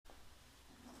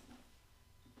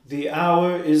The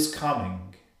hour is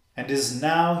coming, and is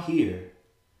now here,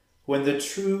 when the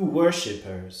true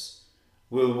worshippers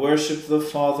will worship the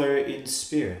Father in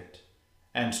spirit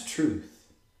and truth.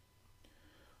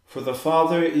 For the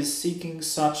Father is seeking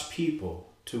such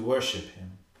people to worship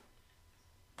him.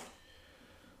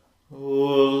 O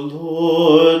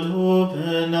Lord,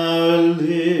 open our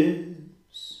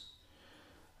lips,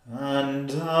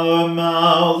 and our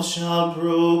mouth shall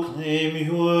proclaim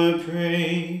your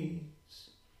praise.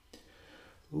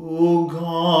 O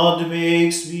God,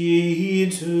 make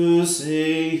speed to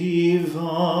save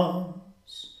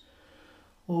us.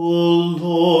 O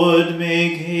Lord,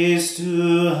 make haste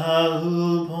to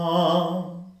help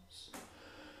us.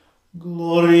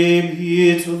 Glory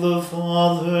be to the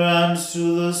Father, and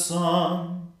to the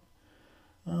Son,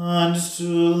 and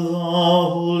to the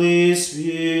Holy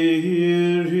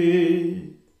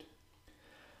Spirit,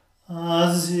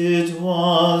 as it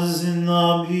was in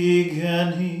the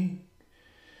beginning,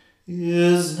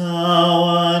 is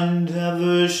now, and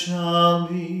ever shall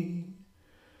be,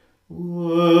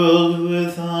 world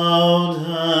without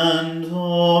end.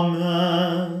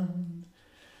 Amen.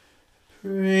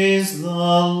 Praise the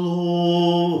Lord.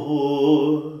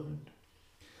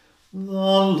 The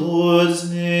Lord's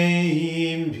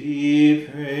name be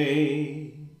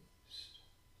praised.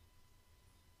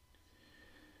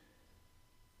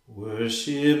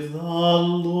 Worship the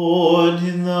Lord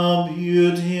in the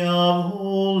beauty of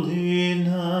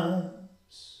holiness.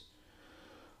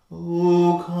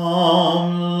 O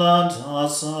come, let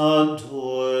us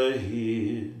adore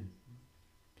him.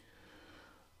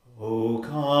 O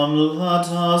come, let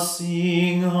us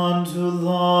sing unto the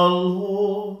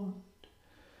Lord.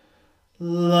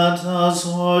 Let us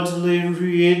heartily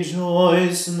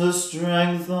rejoice in the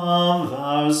strength of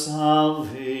our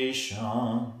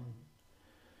salvation.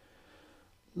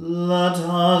 Let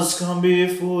us come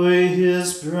before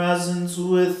his presence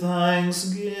with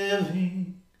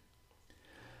thanksgiving,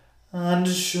 and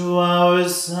show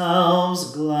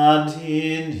ourselves glad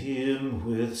in him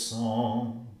with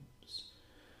songs.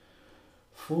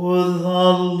 For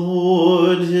the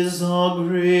Lord is a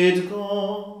great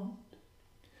God,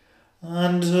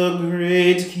 and a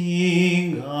great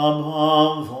King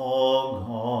above all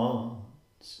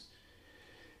gods.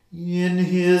 In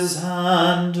his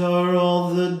hand are all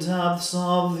the depths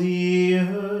of the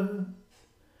earth,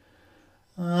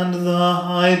 and the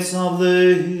heights of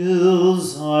the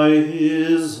hills are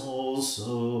his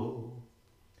also.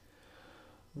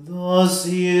 The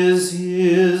sea is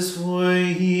his, for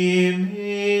he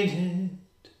made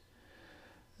it,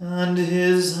 and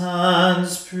his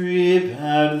hands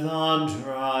prepared the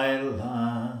dry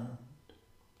land.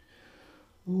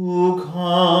 O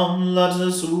come, let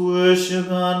us worship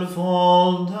and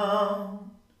fall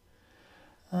down,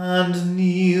 and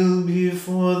kneel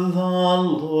before the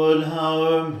Lord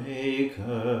our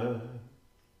Maker.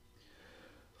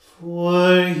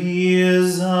 For he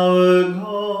is our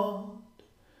God,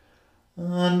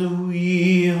 and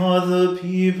we are the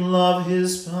people of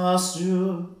his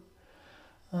pasture,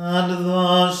 and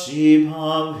the sheep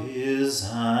of his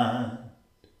hand.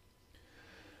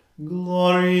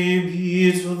 Glory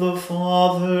be to the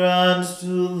Father, and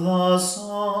to the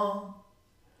Son,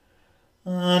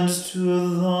 and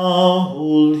to the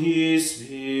Holy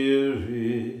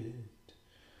Spirit,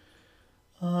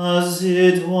 as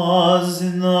it was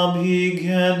in the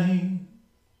beginning,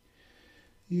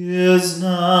 is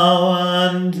now,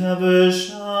 and ever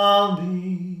shall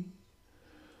be,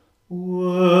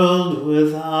 world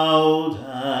without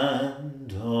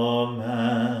end.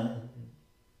 Amen.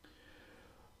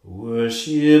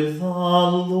 Worship the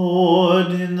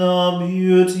Lord in the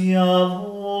beauty of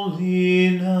holiness.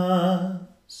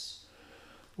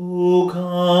 O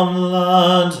come,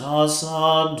 let us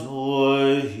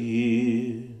adore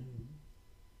him.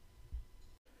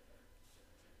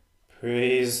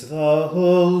 Praise the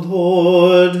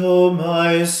Lord, O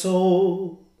my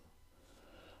soul,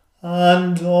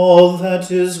 and all that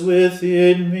is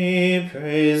within me,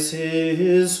 praise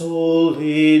his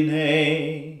holy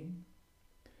name.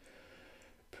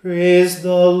 Praise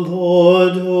the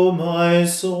Lord, O my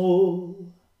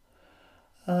soul,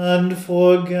 and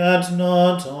forget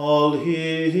not all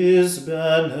his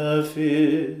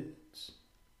benefits,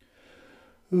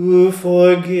 who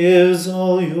forgives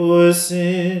all your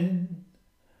sin,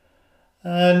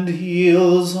 and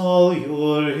heals all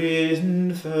your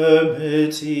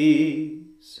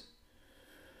infirmities,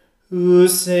 who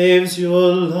saves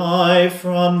your life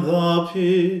from the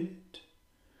pit,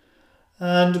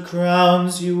 and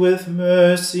crowns you with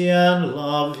mercy and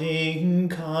loving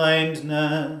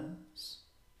kindness,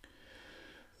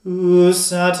 who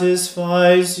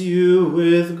satisfies you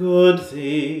with good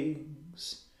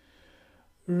things,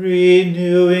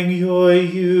 renewing your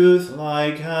youth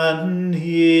like an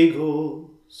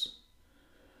eagle's.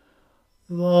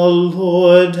 The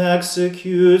Lord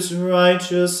executes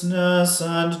righteousness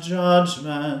and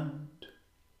judgment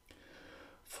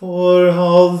for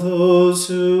all those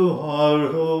who are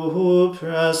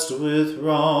oppressed with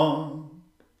wrong.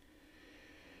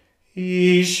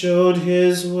 He showed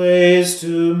his ways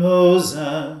to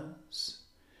Moses,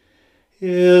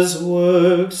 his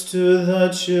works to the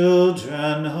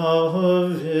children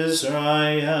of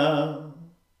Israel.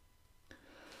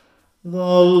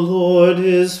 The Lord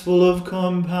is full of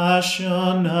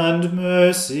compassion and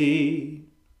mercy,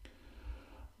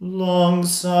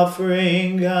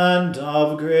 long-suffering and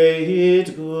of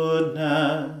great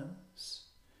goodness.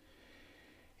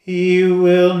 He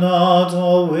will not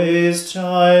always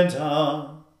chide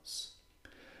us,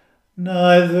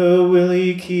 neither will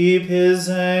he keep his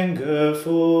anger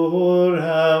forever.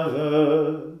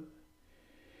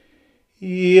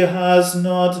 He has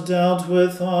not dealt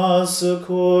with us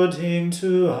according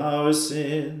to our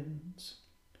sins,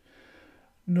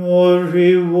 nor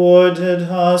rewarded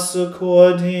us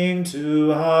according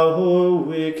to our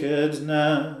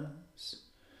wickedness.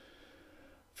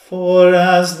 For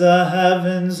as the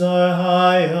heavens are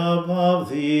high above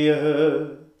the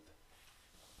earth,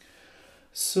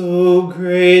 so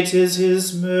great is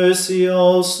his mercy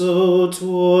also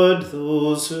toward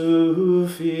those who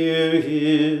fear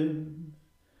him.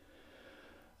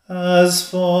 As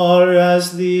far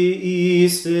as the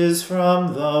east is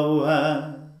from the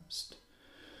west,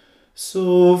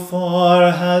 so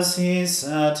far has he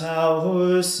set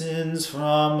our sins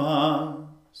from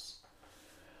us.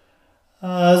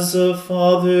 As a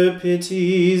father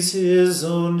pities his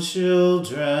own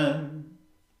children,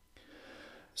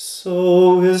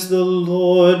 so is the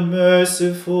Lord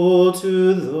merciful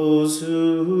to those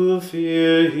who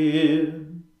fear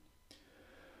him.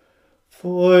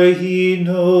 For he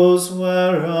knows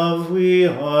whereof we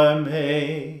are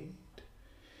made.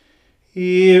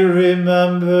 He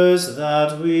remembers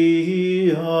that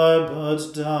we are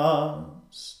but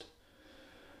dust.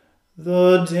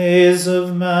 The days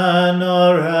of man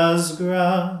are as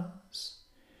grass.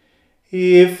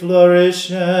 He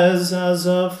flourishes as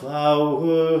a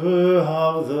flower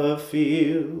of the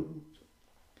field.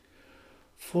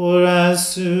 For as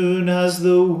soon as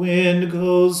the wind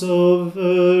goes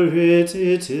over it,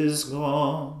 it is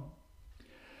gone,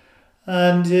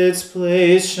 and its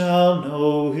place shall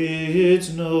know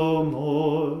it no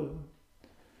more.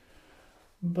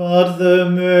 But the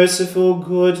merciful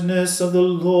goodness of the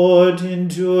Lord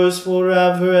endures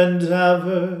forever and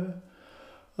ever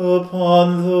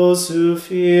upon those who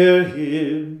fear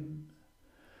him,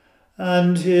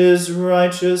 and his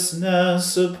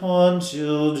righteousness upon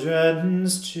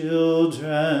children's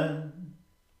children,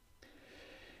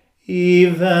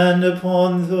 even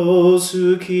upon those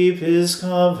who keep his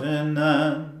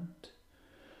covenant,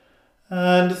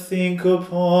 and think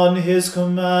upon his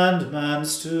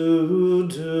commandments to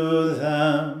do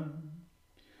them.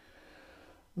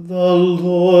 The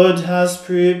Lord has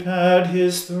prepared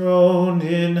his throne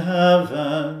in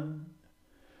heaven,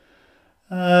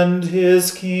 and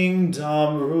his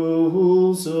kingdom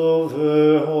rules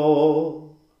over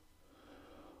all.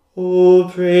 O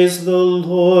praise the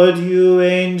Lord, you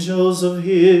angels of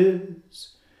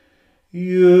his,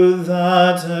 you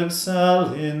that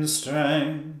excel in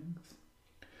strength,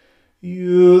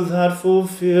 you that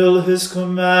fulfill his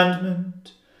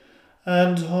commandment,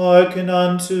 and hearken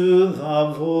unto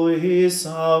the voice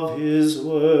of his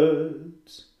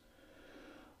words.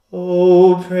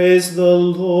 O praise the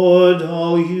Lord,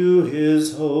 all you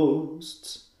his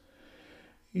hosts,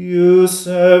 you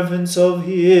servants of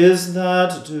his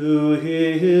that do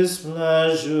his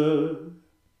pleasure.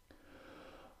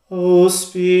 O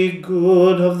speak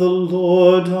good of the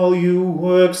Lord, all you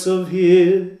works of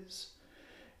his,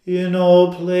 in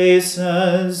all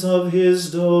places of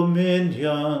his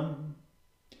dominion.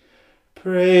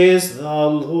 Praise the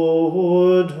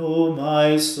Lord, O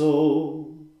my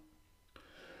soul.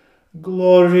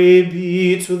 Glory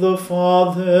be to the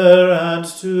Father, and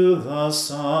to the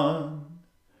Son,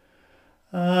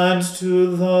 and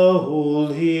to the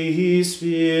Holy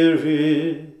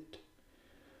Spirit,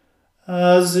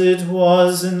 as it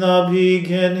was in the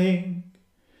beginning,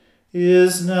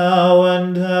 is now,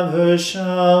 and ever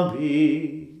shall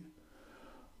be,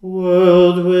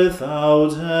 world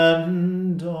without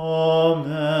end.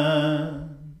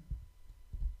 Amen.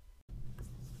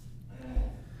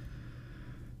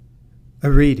 A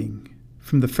reading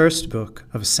from the first book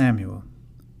of Samuel.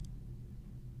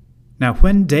 Now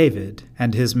when David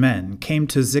and his men came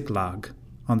to Ziklag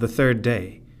on the third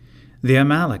day, the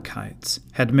Amalekites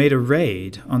had made a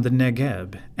raid on the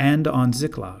Negeb and on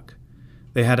Ziklag.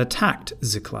 They had attacked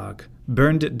Ziklag,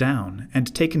 burned it down,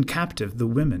 and taken captive the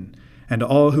women and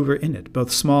all who were in it,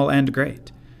 both small and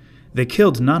great. They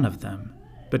killed none of them,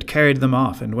 but carried them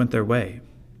off and went their way.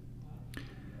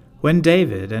 When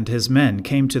David and his men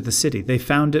came to the city, they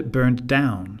found it burned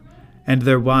down, and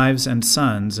their wives and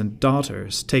sons and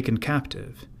daughters taken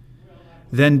captive.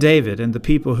 Then David and the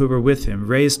people who were with him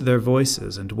raised their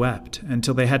voices and wept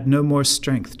until they had no more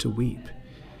strength to weep.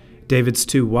 David's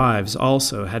 2 wives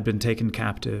also had been taken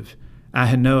captive,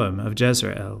 Ahinoam of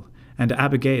Jezreel, and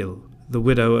Abigail, the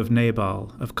widow of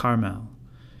Nabal of Carmel.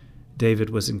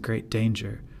 David was in great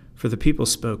danger, for the people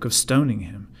spoke of stoning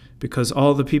him, because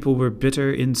all the people were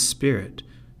bitter in spirit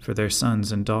for their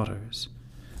sons and daughters.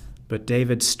 But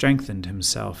David strengthened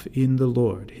himself in the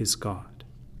Lord his God.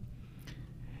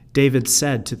 David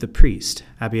said to the priest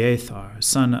Abiathar,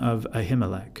 son of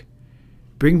Ahimelech,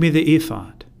 "Bring me the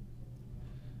ephod."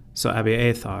 So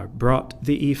Abiathar brought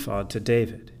the ephod to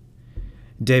David.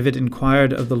 David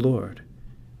inquired of the Lord,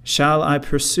 "Shall I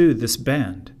pursue this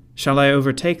band? Shall I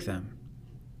overtake them?"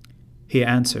 He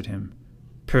answered him,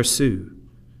 "Pursue,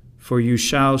 for you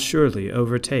shall surely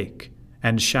overtake,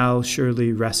 and shall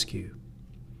surely rescue."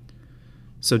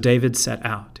 So David set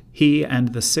out, he and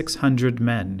the 600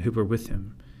 men who were with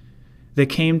him. They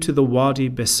came to the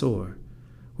Wadi Besor,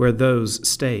 where those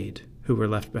stayed who were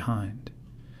left behind.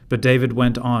 But David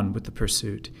went on with the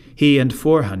pursuit, he and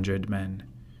 400 men.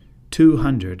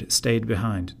 200 stayed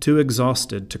behind, too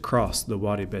exhausted to cross the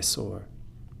Wadi Besor.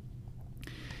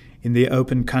 In the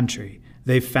open country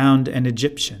they found an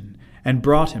Egyptian and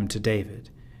brought him to David.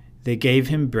 They gave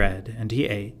him bread, and he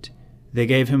ate. They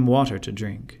gave him water to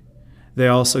drink. They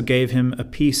also gave him a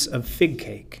piece of fig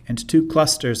cake and 2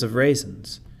 clusters of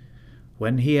raisins.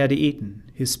 When he had eaten,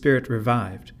 his spirit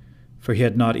revived, for he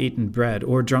had not eaten bread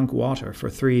or drunk water for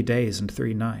 3 days and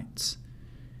 3 nights.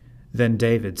 Then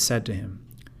David said to him,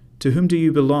 "To whom do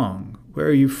you belong? Where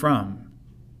are you from?"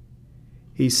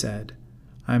 He said,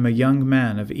 "I am a young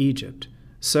man of Egypt,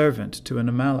 servant to an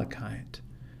Amalekite.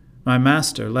 My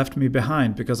master left me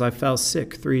behind because I fell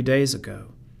sick 3 days ago.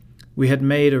 We had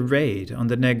made a raid on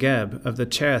the Negeb of the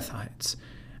Cherethites,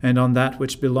 and on that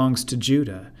which belongs to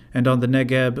Judah, and on the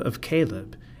Negeb of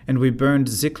Caleb, and we burned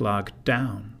Ziklag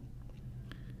down."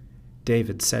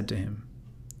 David said to him,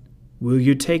 "Will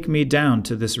you take me down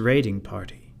to this raiding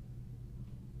party?"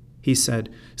 He said,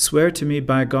 "Swear to me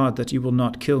by God that you will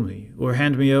not kill me, or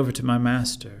hand me over to my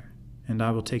master, and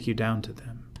I will take you down to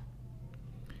them."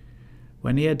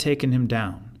 When he had taken him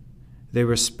down, they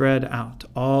were spread out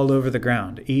all over the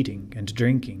ground, eating and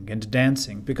drinking and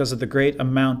dancing, because of the great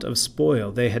amount of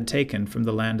spoil they had taken from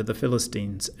the land of the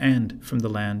Philistines and from the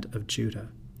land of Judah.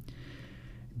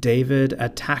 David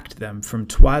attacked them from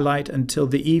twilight until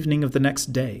the evening of the next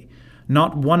day.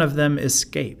 Not one of them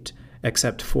escaped,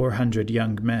 except 400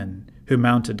 young men, who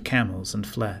mounted camels and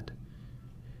fled.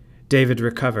 David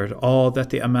recovered all that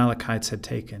the Amalekites had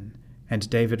taken, and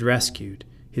David rescued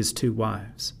his 2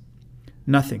 wives.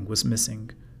 Nothing was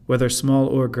missing, whether small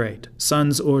or great,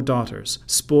 sons or daughters,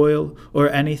 spoil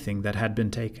or anything that had been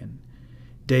taken.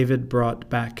 David brought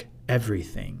back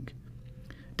everything.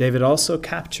 David also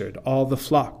captured all the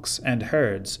flocks and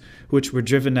herds which were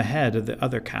driven ahead of the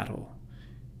other cattle.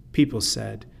 People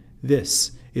said,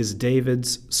 "This is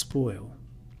David's spoil."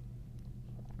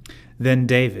 Then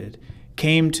David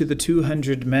came to the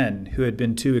 200 men who had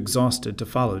been too exhausted to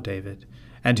follow David,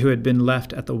 and who had been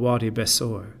left at the Wadi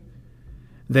Besor.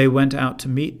 They went out to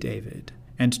meet David,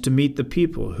 and to meet the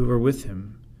people who were with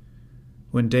him.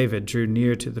 When David drew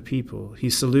near to the people, he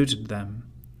saluted them.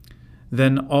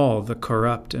 Then all the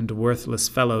corrupt and worthless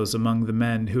fellows among the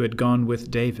men who had gone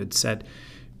with David said,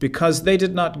 "Because they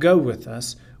did not go with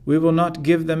us, we will not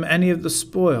give them any of the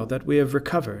spoil that we have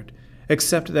recovered,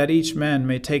 except that each man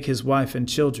may take his wife and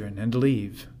children and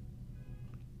leave."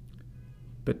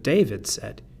 But David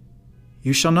said,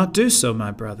 "You shall not do so,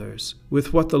 my brothers,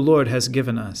 with what the Lord has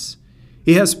given us.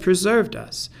 He has preserved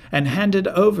us and handed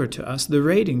over to us the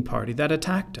raiding party that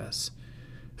attacked us.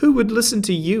 Who would listen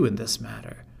to you in this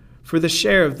matter? For the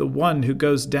share of the one who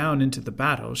goes down into the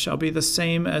battle shall be the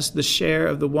same as the share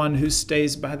of the one who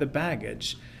stays by the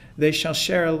baggage. They shall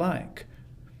share alike."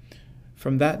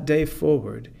 From that day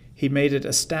forward, he made it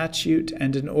a statute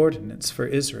and an ordinance for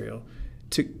Israel.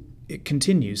 It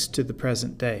continues to the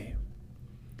present day.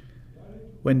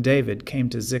 When David came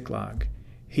to Ziklag,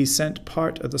 he sent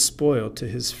part of the spoil to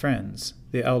his friends,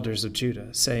 the elders of Judah,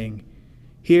 saying,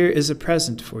 "Here is a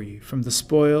present for you from the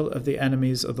spoil of the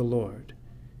enemies of the Lord."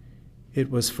 It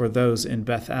was for those in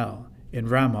Bethel, in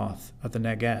Ramoth of the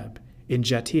Negeb, in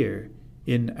Jatir,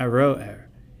 in Aroer,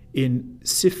 in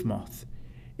Siphmoth,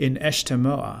 in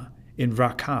Eshtemoa, in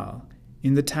Rakal,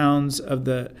 in the towns of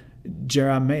the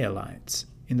Jerahmeelites,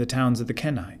 in the towns of the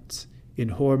Kenites,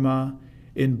 in Hormah,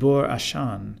 in Bor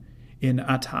Ashan, in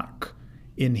Atak,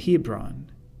 in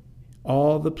Hebron,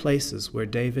 all the places where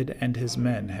David and his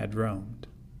men had roamed.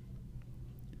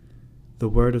 The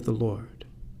word of the Lord.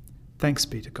 Thanks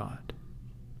be to God.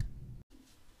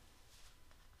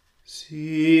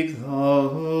 Seek the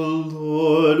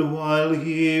Lord while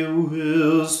he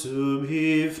wills to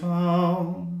be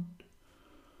found.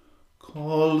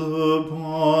 Call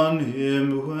upon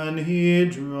him when he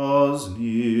draws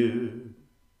near.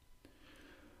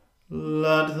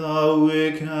 Let the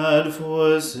wicked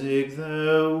forsake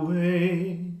their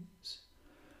ways,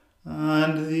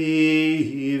 and the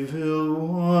evil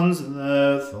ones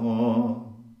their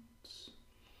thoughts.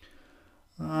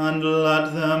 And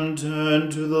let them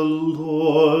turn to the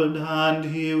Lord, and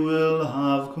he will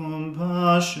have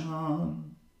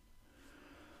compassion.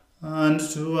 And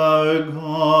to our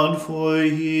God, for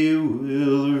he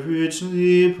will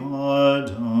richly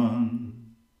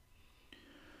pardon.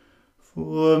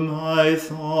 For my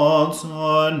thoughts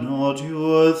are not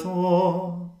your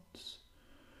thoughts,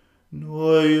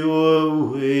 nor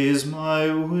your ways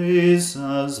my ways,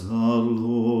 says the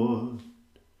Lord.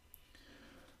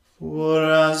 For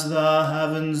as the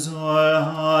heavens are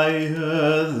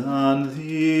higher than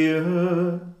the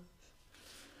earth,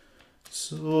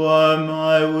 so are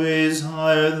my ways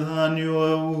higher than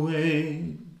your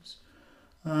ways,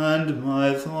 and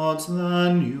my thoughts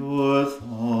than your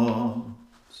thoughts.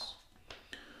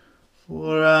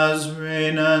 For as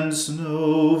rain and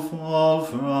snow fall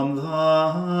from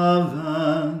the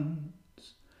heavens,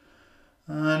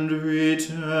 and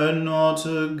return not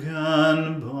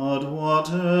again, but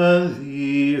water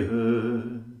the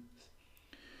earth,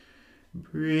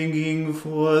 bringing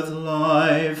forth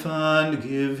life and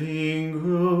giving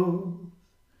growth,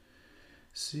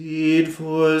 seed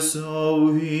for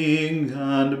sowing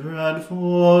and bread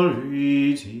for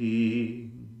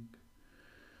eating,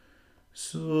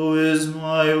 so is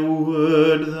my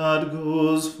word that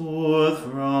goes forth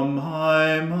from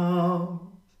my mouth.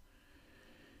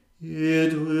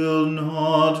 It will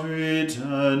not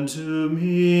return to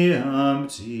me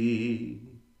empty,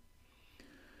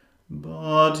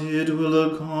 but it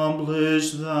will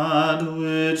accomplish that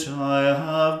which I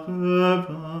have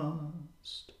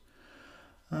purposed,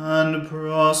 and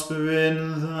prosper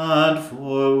in that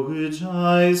for which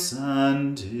I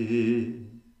sent it.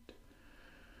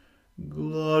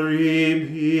 Glory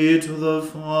be to the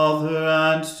Father,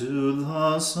 and to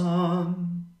the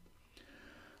Son,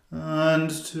 and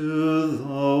to the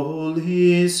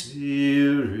Holy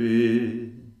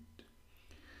Spirit,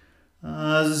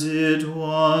 as it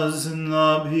was in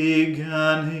the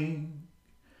beginning,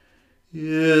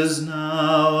 is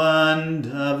now, and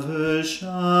ever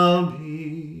shall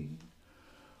be,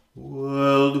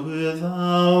 world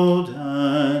without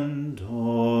end.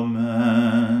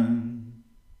 Amen.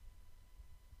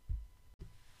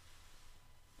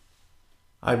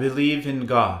 I believe in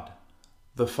God,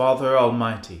 the Father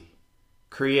Almighty,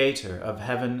 Creator of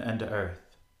heaven and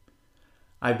earth.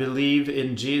 I believe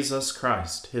in Jesus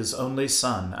Christ, his only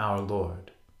Son, our Lord.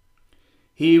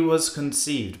 He was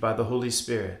conceived by the Holy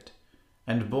Spirit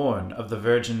and born of the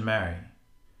Virgin Mary.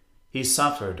 He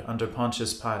suffered under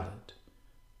Pontius Pilate,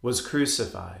 was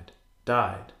crucified,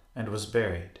 died, and was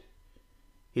buried.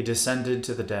 He descended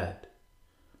to the dead.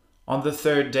 On the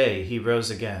third day he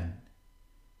rose again.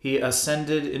 He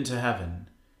ascended into heaven,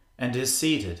 and is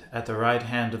seated at the right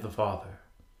hand of the Father.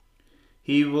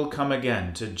 He will come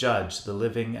again to judge the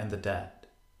living and the dead.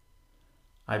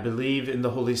 I believe in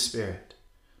the Holy Spirit,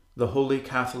 the Holy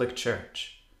Catholic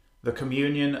Church, the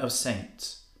communion of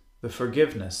saints, the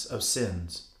forgiveness of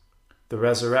sins, the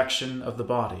resurrection of the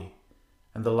body,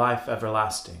 and the life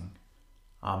everlasting.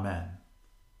 Amen.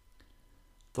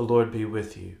 The Lord be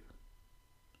with you.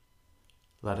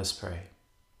 Let us pray.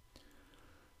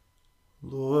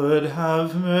 Lord,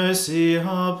 have mercy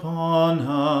upon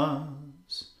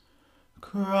us.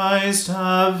 Christ,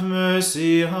 have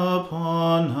mercy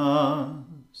upon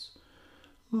us.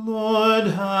 Lord,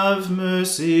 have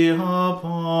mercy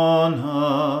upon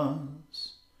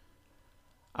us.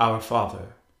 Our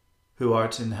Father, who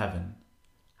art in heaven,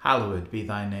 hallowed be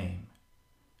thy name.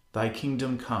 Thy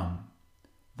kingdom come,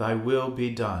 thy will be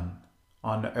done,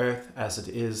 on earth as it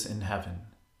is in heaven.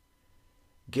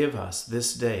 Give us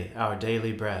this day our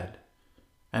daily bread,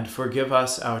 and forgive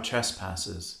us our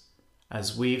trespasses,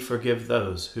 as we forgive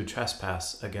those who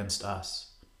trespass against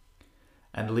us.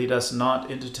 and lead us not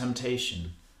into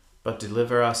temptation, but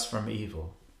deliver us from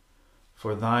evil.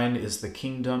 For thine is the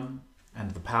kingdom,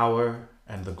 and the power,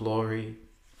 and the glory,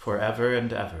 forever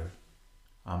and ever.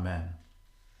 Amen.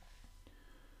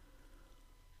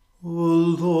 O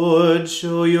Lord,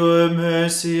 show your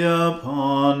mercy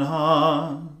upon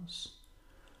us,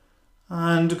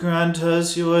 and grant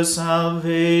us your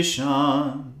salvation.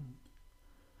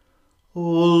 O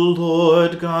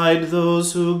Lord, guide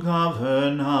those who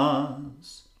govern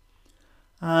us,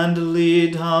 and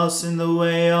lead us in the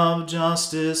way of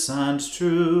justice and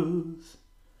truth.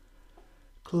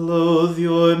 Clothe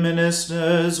your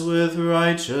ministers with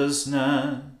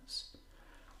righteousness,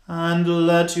 and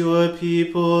let your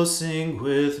people sing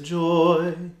with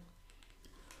joy.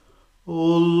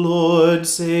 O Lord,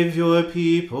 save your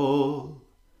people,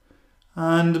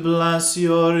 and bless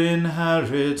your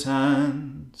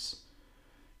inheritance.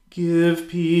 Give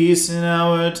peace in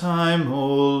our time,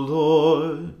 O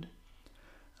Lord,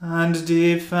 and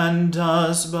defend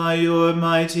us by your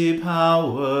mighty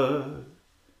power.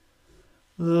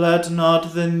 Let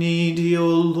not the needy, O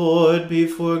Lord, be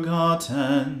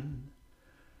forgotten,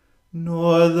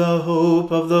 nor the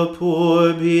hope of the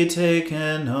poor be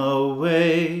taken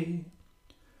away.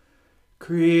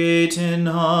 Create in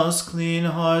us clean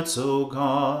hearts, O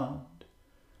God,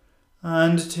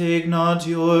 and take not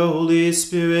your Holy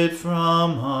Spirit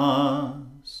from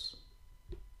us.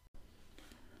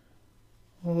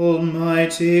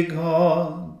 Almighty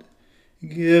God,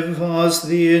 give us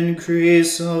the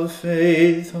increase of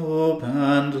faith, hope,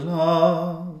 and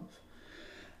love,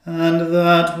 and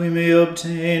that we may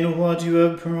obtain what you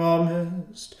have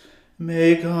promised,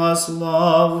 make us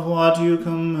love what you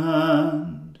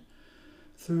command.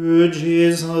 Through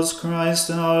Jesus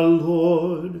Christ our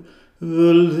Lord,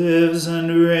 who lives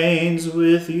and reigns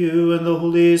with you in the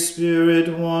Holy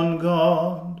Spirit, one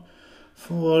God,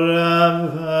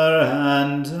 forever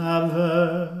and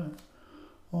ever.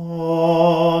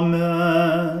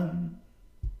 Amen.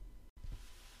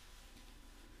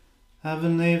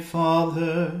 Heavenly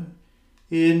Father,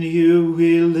 in you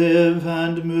we live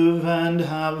and move and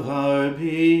have our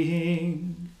being.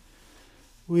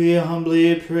 We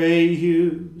humbly pray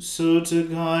you so to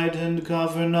guide and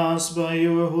govern us by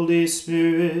your Holy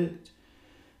Spirit,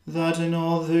 that in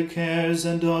all the cares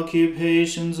and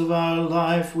occupations of our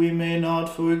life we may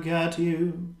not forget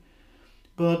you,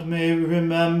 but may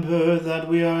remember that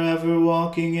we are ever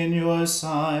walking in your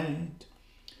sight.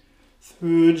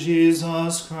 Through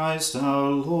Jesus Christ our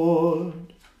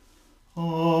Lord.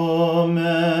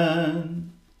 Amen.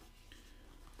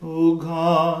 O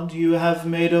God, you have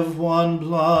made of one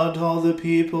blood all the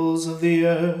peoples of the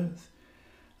earth,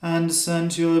 and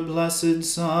sent your blessed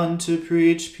Son to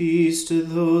preach peace to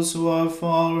those who are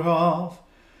far off,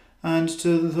 and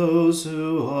to those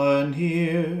who are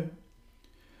near.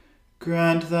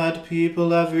 Grant that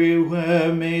people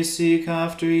everywhere may seek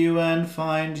after you and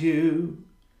find you.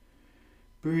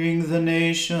 Bring the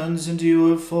nations into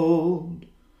your fold.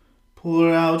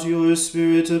 Pour out your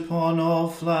Spirit upon all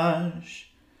flesh,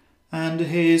 and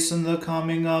hasten the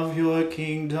coming of your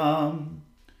kingdom.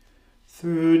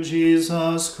 Through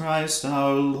Jesus Christ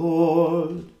our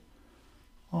Lord.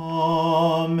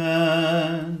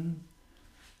 Amen.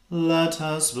 Let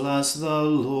us bless the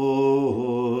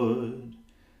Lord.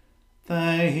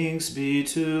 Thanks be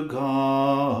to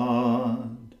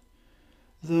God.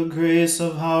 The grace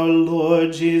of our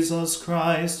Lord Jesus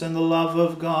Christ, and the love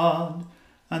of God,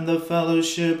 and the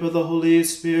fellowship of the Holy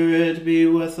Spirit be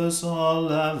with us all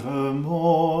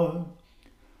evermore.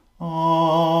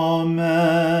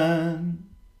 Amen.